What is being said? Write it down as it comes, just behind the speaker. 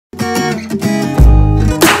About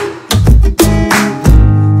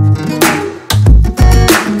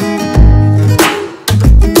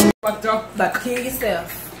to kill yourself.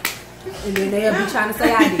 And then they'll be trying to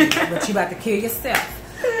say I did, but you about to kill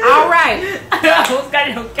yourself. Alright. I almost got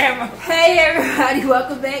it on camera. Hey everybody,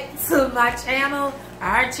 welcome back to my channel,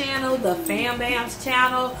 our channel, the Fam Bam's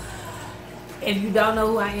channel. If you don't know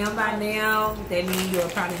who I am by now, that means you're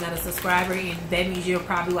probably not a subscriber, and that means you're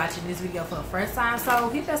probably watching this video for the first time. So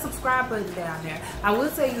hit that subscribe button down there. I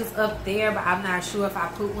would say it's up there, but I'm not sure if I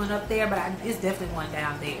put one up there, but it's definitely one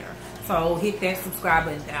down there. So hit that subscribe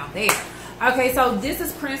button down there. Okay, so this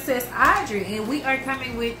is Princess Audrey, and we are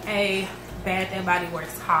coming with a Bath and Body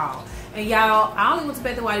Works haul. And y'all, I only went to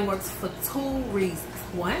Bath and Body Works for 2 reasons.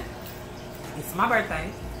 1, it's my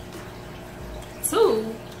birthday.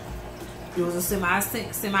 2, it was a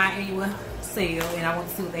semi-annual sale, and I want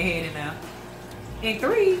to see what they had in there. And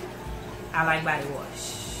 3, I like body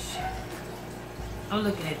wash. I'm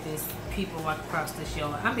looking at this. People walk across the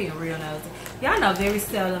show. I'm being real nosy. Y'all know very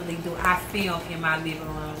seldomly do I film in my living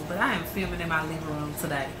room, but I am filming in my living room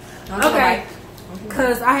today. Okay,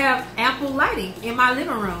 because I have ample lighting in my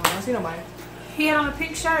living room. I don't see nobody. He had on a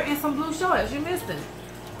pink shirt and some blue shorts. You missed him.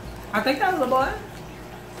 I think that was a boy.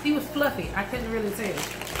 He was fluffy. I couldn't really tell.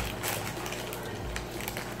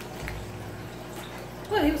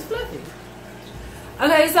 Well, he was fluffy.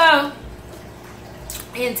 Okay, so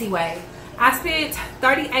anyway, I spent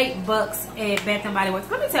 $38 at Bath and Body Works.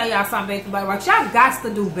 Let me tell y'all something, Bath and Body Works. Y'all got to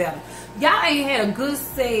do better. Y'all ain't had a good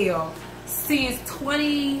sale since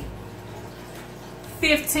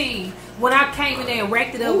 2015 when I came in there and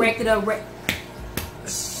racked it up.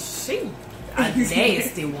 She a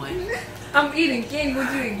nasty one. I'm eating candy. What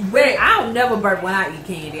you expect? Well, I don't never burp when I eat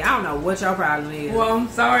candy. I don't know what your problem is. Well, I'm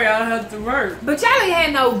sorry I have to burp. But y'all ain't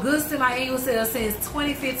had no good semi-annual sale since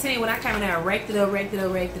 2015 when I came in there and racked it up.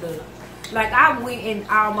 Like, I went in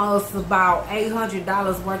almost about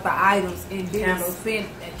 $800 worth of items and didn't spend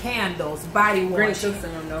candles, body wash,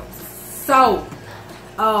 soap,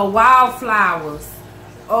 wildflowers,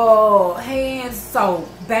 hand soap,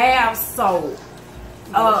 bath soap,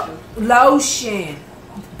 lotion,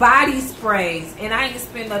 body sprays, and I ain't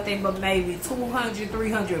spend nothing but maybe $200,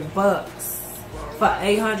 $300 for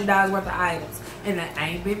 $800 worth of items. And I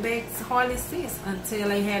ain't been back hardly since until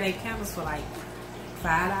they had their candles for like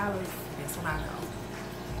 $5. That's when I go.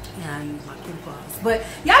 And I use my coupons. But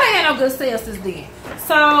y'all ain't had no good sales since then.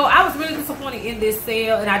 So I was really disappointed in this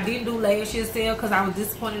sale. And I didn't do last year's sale because I was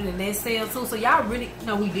disappointed in that sale too. So y'all really,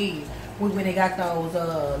 no, we did. When they got those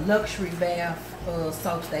luxury bath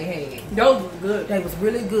soaps they had. Those were good. They was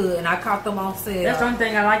really good. And I caught them on sale. That's the only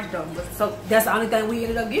thing I liked though. The soap. That's the only thing we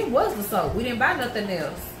ended up getting was the soap. We didn't buy nothing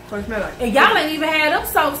else. Like. And y'all ain't even had them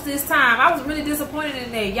soaps this time. I was really disappointed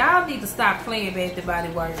in that. Y'all need to stop playing Bath and Body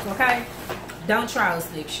Works, okay? Don't try us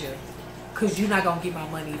next year. Because you're not going to get my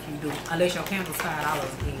money if you do. Unless your candle's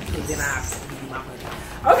 $5 again. Because then I'll give you my money.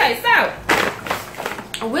 Okay, so.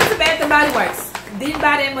 I went to Bath and Body Works. Didn't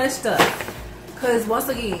buy that much stuff. Because once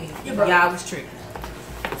again, y'all was tripping.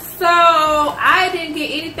 So, I didn't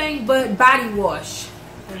get anything but body wash.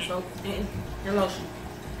 And soap. And lotion.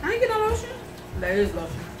 I didn't get no lotion. There is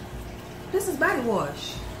lotion. This is body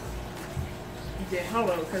wash. Yeah,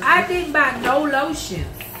 hold on. I didn't buy no lotion.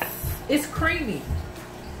 It's creamy.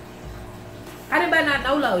 I didn't buy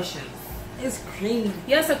no lotion. It's creamy.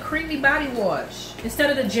 Yes, a creamy body wash. Instead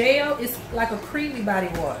of the gel, it's like a creamy body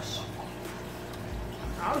wash.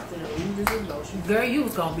 I was gonna use this as lotion. Girl, you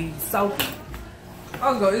was gonna be soaky.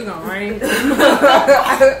 Oh, God, it's gonna rain.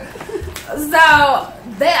 So,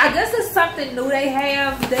 I guess it's something new they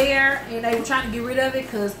have there, and they were trying to get rid of it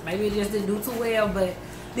because maybe it just didn't do too well. But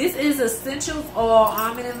this is Essentials Oil,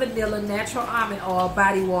 Almond and Vanilla Natural Almond Oil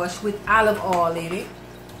Body Wash with olive oil in it.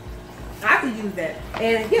 I could use that.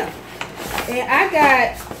 And yeah, and I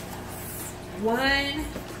got 1,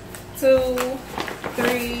 2,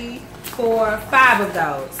 3, 4, 5 of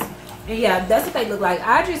those. And yeah, that's what they look like.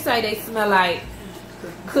 I just say they smell like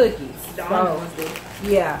cookies. So,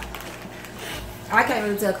 yeah. I can't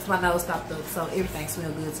really tell because my nose stopped up, so everything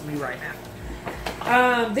smells good to me right now.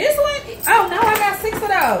 This one, oh no, I got 6 of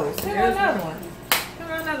those. Here's another one.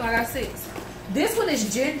 I got 6. This one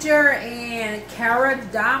is ginger and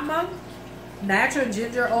cardamom natural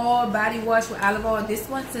ginger oil body wash with olive oil. This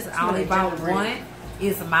one, since I only bought one,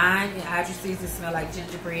 is mine, and I just see it smell like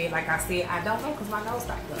gingerbread. Like I said, I don't know because my nose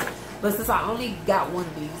stopped up. But since I only got one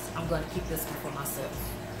of these, I'm gonna keep this one for myself.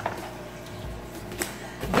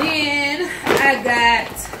 Then I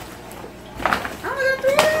got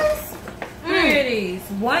 3 of these.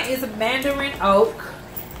 One is a mandarin oak.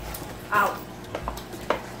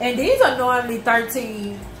 And these are normally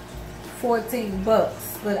 $13 $14,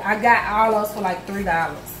 but I got all those for like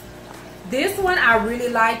 $3. This one I really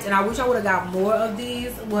liked, and I wish I would have got more of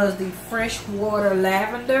these, was the freshwater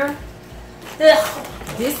lavender. Ugh,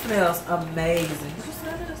 this smells amazing. Did you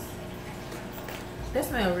smell this? That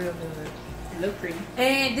smells real good. It look pretty.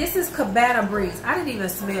 And this is Cabana Breeze. I didn't even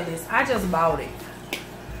smell this. I just bought it.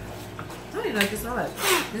 I didn't know what it smelled like.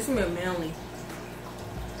 This smells manly.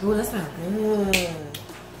 Ooh, that smells good.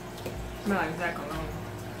 Smell like that cologne.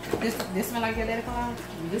 This smell like your daddy cologne?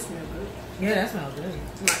 This smells good. Yeah, that smells good.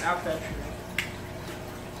 It's like outfit.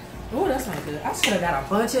 Oh, that smells good. I should have got a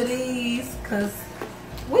bunch of these because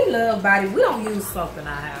we love body. We don't use soap in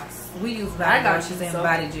our house. We use body washes and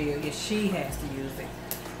body gel. Yeah, she has to use it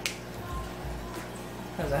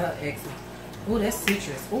because of her eczema. Oh, that's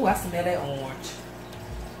citrus. Oh, I smell that orange.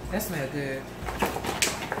 That smells good.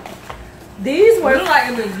 These were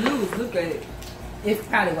like it was used. Look at it. It's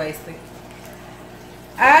probably wasted.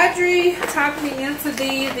 Audrey talked me into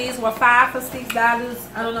these. These were $5 for $6.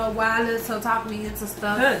 I don't know why Little talked me into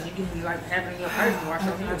stuff. Because you can be like having your person wash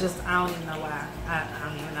your hands. I don't even know why. I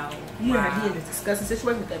don't even know. You know, he in this disgusting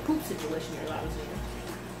situation with that poop situation that I was in.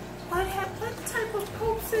 What type of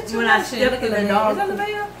poop situation? When I stepped in the dog. Is that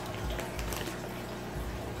LaVelle?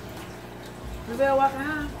 LaVelle walking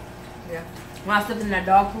behind? Yeah. When I stepped in that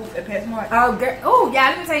dog poop at PetSmart. Oh, girl. Oh, yeah,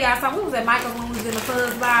 let me tell y'all something. We was at Michael's when we was in the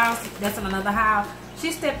Fuzz house. That's in another house.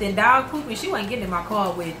 She stepped in dog poop and she wasn't getting in my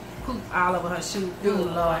car with poop all over her shoe. Oh,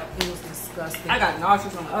 Lord. It was disgusting. I got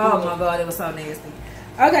nauseous on my Oh, my God. It was so nasty.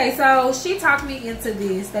 Okay, so she talked me into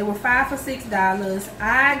this. They were $5 for $6.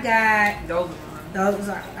 I got... Those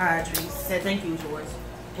are Audrey's. Said thank you, yours.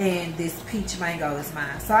 And this peach mango is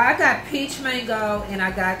mine. So I got peach mango and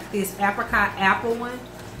I got this apricot apple one.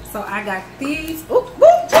 So I got these. Ooh,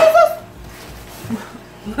 Jesus!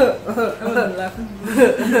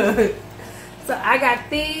 So I got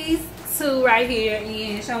these two right here.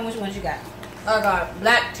 And show me which ones you got. I got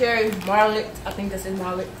black cherry marlet. I think this is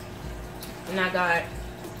marlet. And I got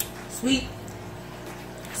sweet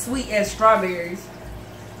as strawberries.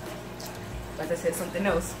 Like I said, something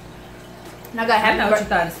else. And I got I know what you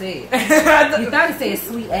thought it said. You thought it said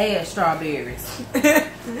sweet ass strawberries. I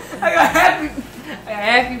got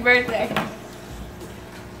happy birthday.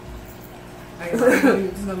 This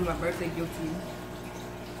is gonna be my birthday gift to you.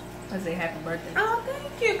 I say happy birthday. Oh,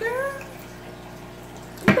 thank you, girl.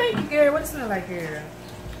 Thank you, girl. What it smell like, girl?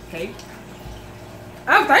 Cake.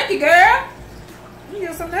 Oh, thank you, girl. You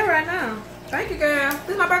get some there right now. Thank you, girl. This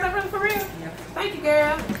is my birthday present for real? Yeah. Thank you,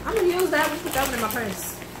 girl. I'm going to use that. We put that one in my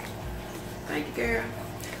purse. Thank you, girl.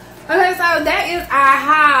 Okay, so that is our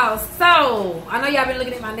house. So, I know y'all been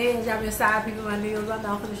looking at my nails. Y'all been side peeping my nails. I know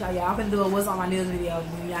I'm going to show y'all. I'm going to do a what's on my nails video.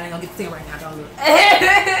 Y'all ain't going to get to see it right now. Don't look.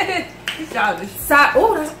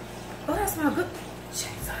 Oh, that smells good.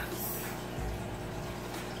 Jesus.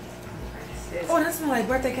 Oh, that smells like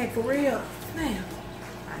birthday cake for real. Man.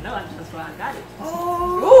 I know, that's why I got it.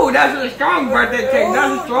 Oh, ooh, that's a strong birthday cake.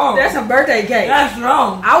 That's strong. That's a birthday cake. That's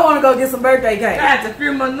strong. I want to go get some birthday cake. I had to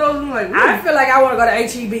feel my nose. I'm like, I feel like I want to go to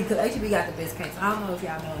HEB because HEB got the best cakes. I don't know if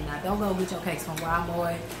y'all know or not. Don't go get your cakes from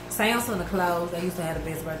Walmart. Samsung the clothes. They used to have the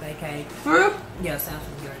best birthday cake. For real? Yeah,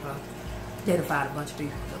 Samsung very close. They'd have fired a bunch of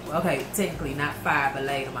people. Okay, technically not fired, but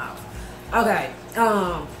laid them off. Okay,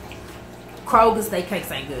 Kroger's, they cakes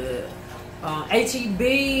ain't good.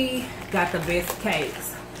 HEB got the best cakes.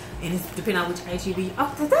 And it's depending on which HEB.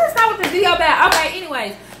 Oh, that's not what the video about. Okay,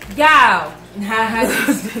 anyways, y'all.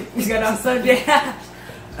 You got on Sunday.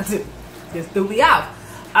 Just threw me off.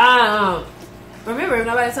 Remember, if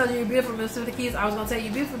nobody told you you're beautiful, Mr. the Kids, I was going to tell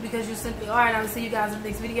you beautiful because you simply are. And I will see you guys in the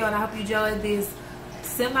next video. And I hope you enjoyed this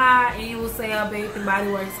semi-annual sale Bath and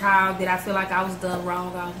Body Works haul that I feel like I was done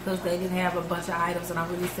wrong on because they didn't have a bunch of items, and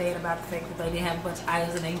I'm really sad about the fact that they didn't have a bunch of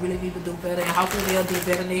items, and they really need to do better, and hopefully they'll do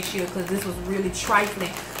better next year because this was really trifling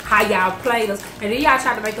how y'all played us, and then y'all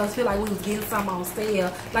tried to make us feel like we was getting something on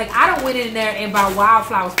sale. Like, I done went in there and bought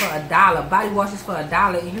wildflowers for $1, body washes for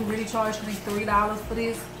 $1, and you really charged me $3 for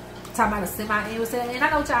this? Talking about a semi-annual sale, and I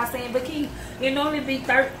know what y'all saying, but it normally be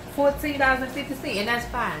 $14.50, and that's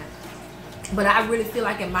fine. But I really feel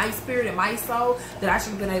like in my spirit, in my soul, that I should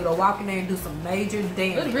have been able to walk in there and do some major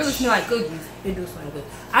damage. It really smell like cookies. It do smell good.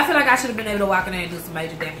 I feel like I should have been able to walk in there and do some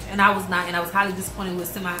major damage. And I was not. And I was highly disappointed with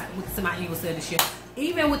semi-annual sale this year.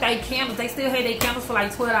 Even with their candles, they still had their candles for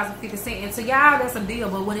like $12.50. And to y'all, that's a deal.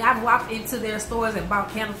 But when I've walked into their stores and bought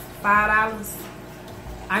candles for $5,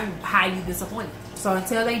 I'm highly disappointed. So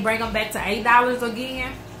until they bring them back to $8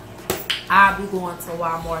 again, I'll be going to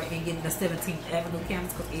Walmart and getting the 17th Avenue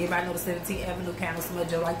candles because everybody know the 17th Avenue candles smell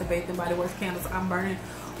just like the Bath and Body Works candles. I'm burning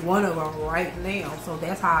one of them right now, so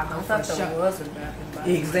that's how I know for sure. Was a Bath and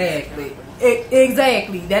Body Exactly.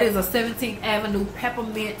 Exactly. That is a 17th Avenue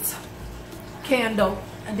peppermint candle,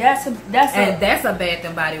 and that's a Bath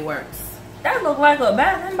and Body Works. That look like a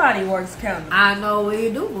Bath and Body Works candle. I know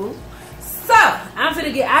it do, boo. So I'm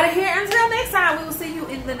finna get out of here. Until next time, we will see you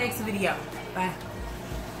in the next video. Bye.